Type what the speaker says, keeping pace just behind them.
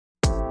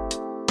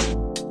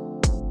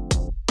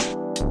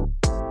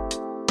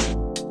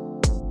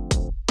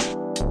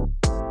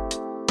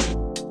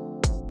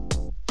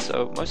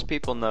So most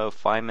people know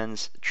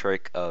Feynman's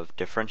trick of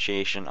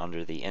differentiation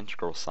under the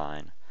integral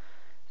sign.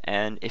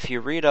 And if you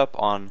read up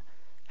on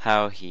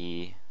how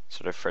he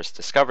sort of first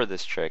discovered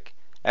this trick,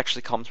 it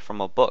actually comes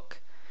from a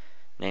book,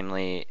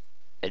 namely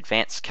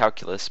Advanced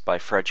Calculus by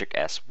Frederick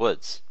S.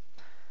 Woods.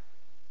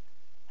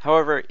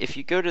 However, if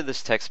you go to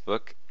this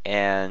textbook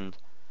and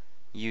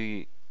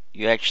you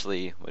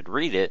actually would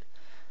read it,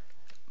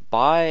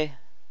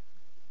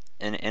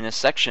 in a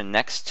section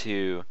next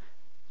to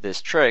this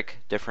trick,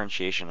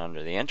 differentiation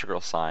under the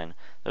integral sign,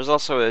 there's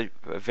also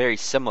a very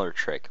similar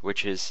trick,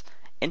 which is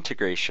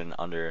integration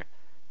under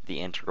the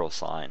integral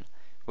sign,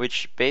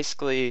 which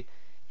basically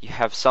you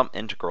have some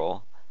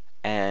integral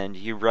and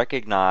you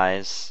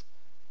recognize,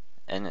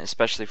 and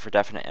especially for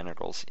definite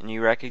integrals, and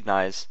you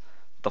recognize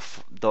the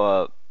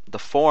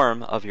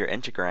form of your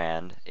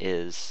integrand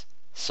is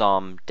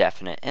some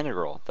definite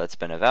integral that's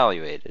been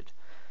evaluated.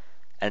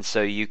 And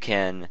so you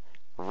can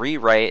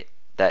rewrite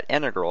that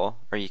integral,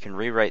 or you can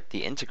rewrite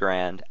the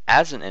integrand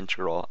as an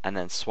integral and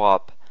then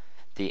swap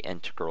the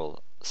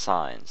integral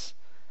signs.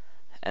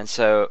 And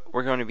so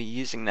we're going to be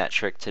using that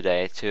trick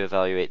today to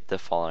evaluate the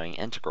following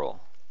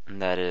integral,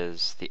 and that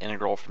is the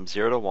integral from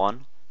 0 to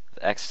 1 of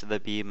x to the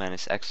b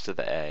minus x to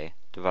the a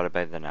divided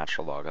by the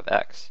natural log of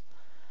x.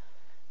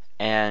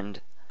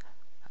 And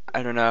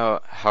I don't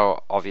know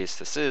how obvious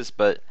this is,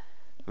 but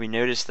we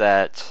notice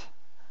that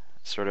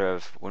sort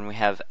of when we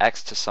have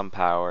x to some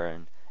power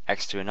and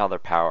x to another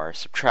power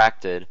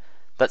subtracted,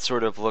 that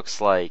sort of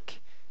looks like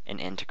an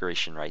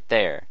integration right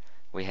there.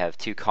 We have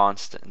two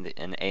constants,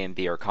 and a and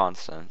b are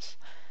constants,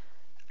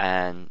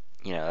 and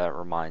that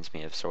reminds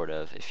me of sort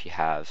of if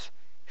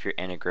you're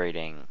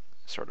integrating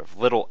sort of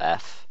little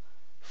f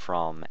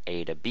from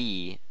a to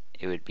b,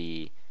 it would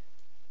be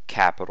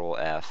capital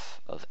F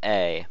of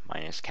a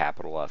minus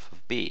capital F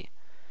of b.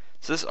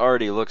 So this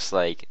already looks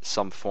like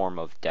some form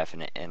of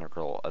definite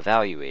integral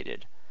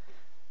evaluated.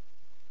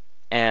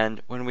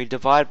 And when we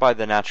divide by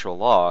the natural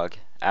log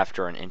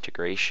after an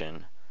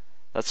integration,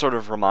 that sort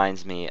of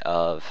reminds me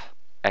of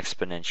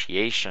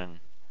exponentiation,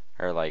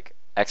 or like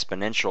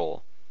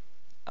exponential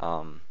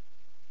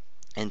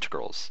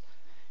integrals.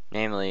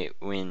 Namely,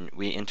 when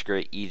we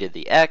integrate e to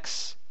the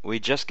x, we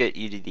just get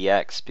e to the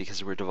x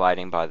because we're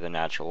dividing by the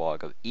natural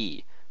log of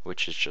e,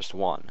 which is just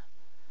 1.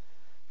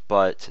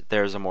 But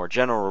there's a more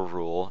general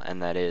rule,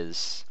 and that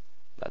is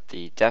that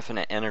the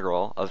definite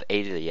integral of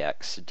a to the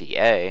x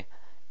dA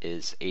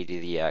is a to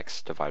the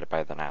x divided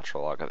by the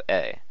natural log of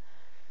a.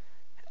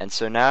 And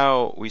so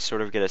now we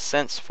sort of get a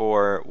sense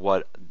for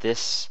what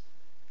our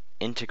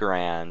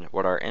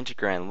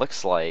integrand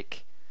looks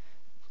like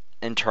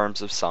in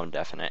terms of some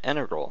definite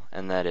integral,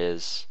 and that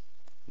is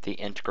the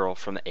integral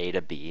from a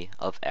to b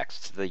of x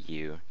to the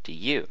u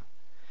du.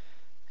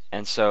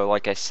 And so,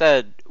 like I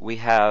said, we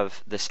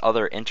have this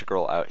other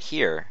integral out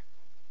here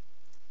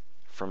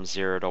from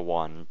 0 to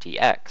 1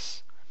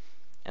 dx.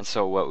 And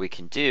so what we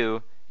can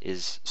do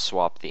is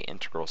swap the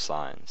integral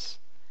signs.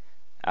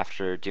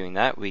 After doing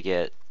that, we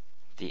get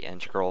the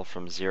integral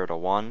from 0 to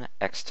 1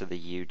 x to the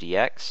u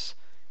dx,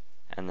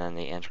 and then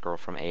the integral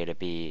from a to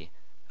b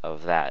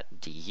of that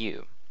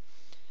du.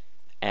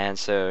 And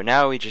so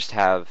now we just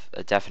have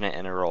a definite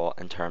integral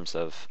in terms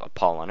of a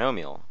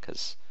polynomial,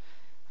 because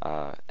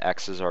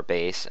x is our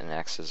base and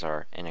x is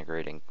our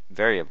integrating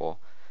variable,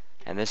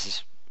 and this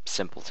is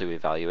simple to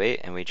evaluate,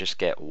 and we just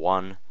get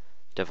 1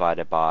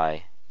 divided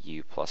by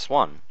u plus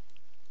 1.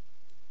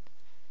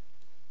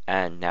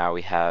 And now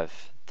we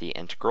have the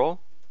integral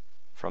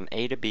from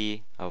a to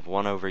b of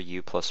 1 over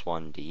u plus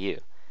 1 du.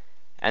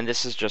 And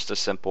this is just a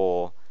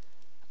simple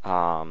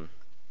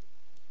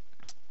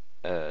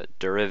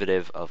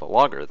derivative of a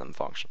logarithm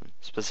function.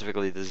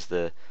 Specifically, this is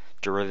the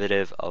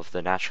derivative of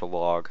the natural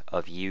log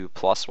of u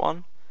plus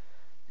 1.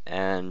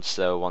 And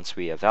so once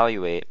we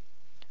evaluate,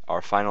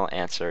 our final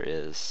answer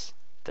is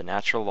the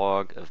natural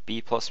log of b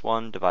plus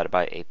 1 divided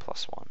by a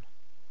plus 1.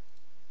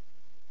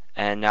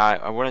 And now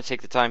I want to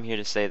take the time here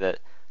to say that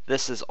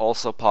this is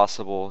also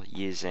possible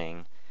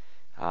using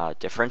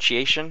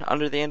differentiation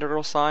under the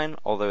integral sign,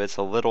 although it's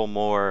a little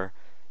more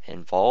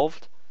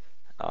involved.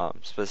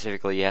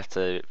 Specifically, you have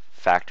to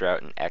factor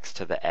out an x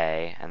to the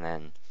a and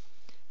then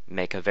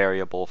make a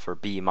variable for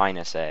b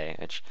minus a,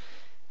 which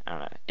I don't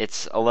know,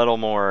 it's a little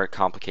more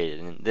complicated.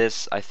 And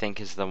this, I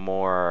think, is the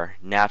more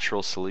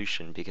natural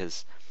solution,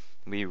 because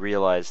we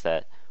realize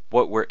that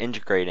what we're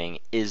integrating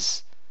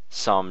is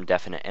some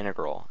definite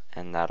integral,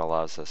 and that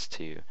allows us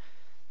to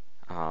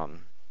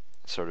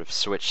sort of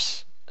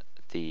switch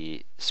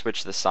the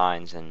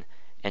signs and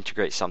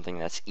integrate something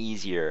that's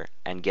easier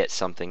and get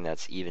something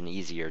that's even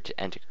easier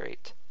to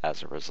integrate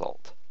as a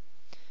result.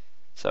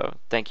 So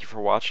thank you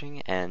for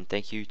watching, and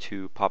thank you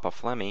to Papa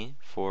Flemmy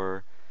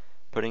for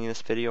putting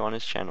this video on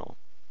his channel.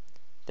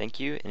 Thank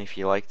you, and if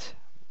you liked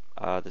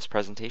this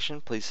presentation,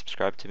 please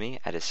subscribe to me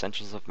at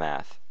Essentials of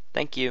Math.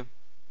 Thank you.